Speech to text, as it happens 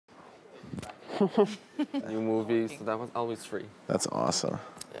new movies. So that was always free. That's awesome.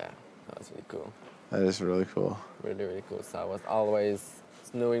 Yeah, that was really cool. That is really cool. Really, really cool. So I was always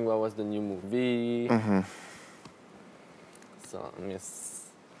knowing what was the new movie. So I miss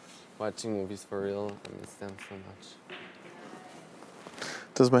watching movies for real. I miss them so much.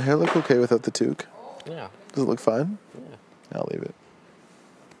 Does my hair look okay without the toque? Yeah. Does it look fine? Yeah. I'll leave it.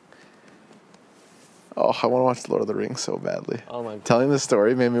 Oh, I want to watch Lord of the Rings so badly. Oh my God. Telling the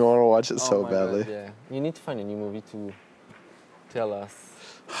story made me want to watch it so badly. God, yeah. You need to find a new movie to tell us.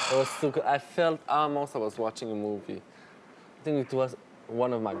 It was so good. I felt almost I was watching a movie. I think it was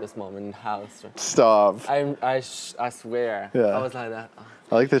one of my best moments in the house. Stop. I swear. Yeah. I was like that.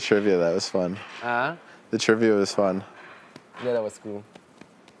 I like the trivia. That was fun. The trivia was fun. Yeah, that was cool.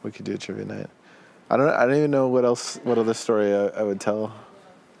 We could do a trivia night. I don't even know what other story I would tell.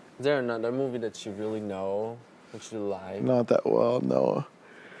 Is there another movie that you really know, that you like? Not that well, no.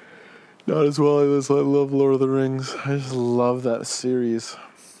 Not as well as I love Lord of the Rings. I just love that series.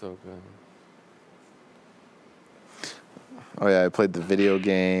 So good. Oh yeah, I played the video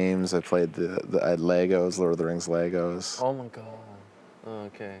games. I played I had Legos, Lord of the Rings Legos. Oh my God.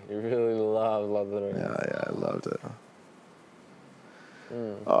 Okay, you really love Lord of the Rings. Yeah, I loved it.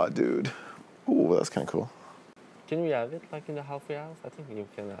 Oh, dude. Ooh, that's kind of cool. Can we have it like in the halfway house? I think you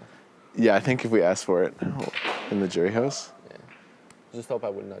can have. Yeah, I think if we ask for it in the jury house. Yeah. Just hope I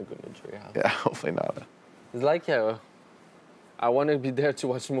would not go to the jury house. Yeah, hopefully not. It's like I want to be there to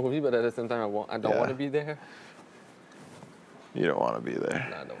watch a movie, but at the same time I don't want to be there. You don't want to be there.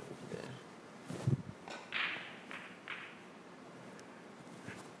 No, I don't want to be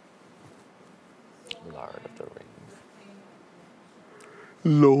there. Lord of the Rings.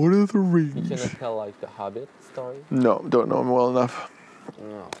 Lord of the Rings. You cannot tell like the Hobbit story? No, don't know him well enough.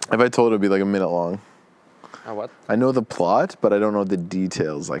 No. If I told it, it'd be like a minute long. What? I know the plot, but I don't know the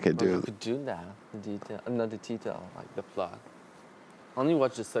details like I do. You could do that. The detail, not the detail, like the plot. I only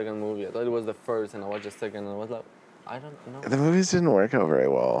watched the second movie. I thought it was the first, and I watched the second, and I was like, I don't know. The movies didn't work out very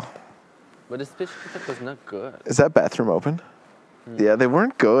well. But the speech effect was not good. Is that bathroom open? Yeah, they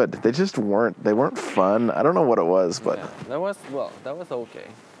weren't good. They just weren't. They weren't fun. I don't know what it was, but Yeah, that was okay.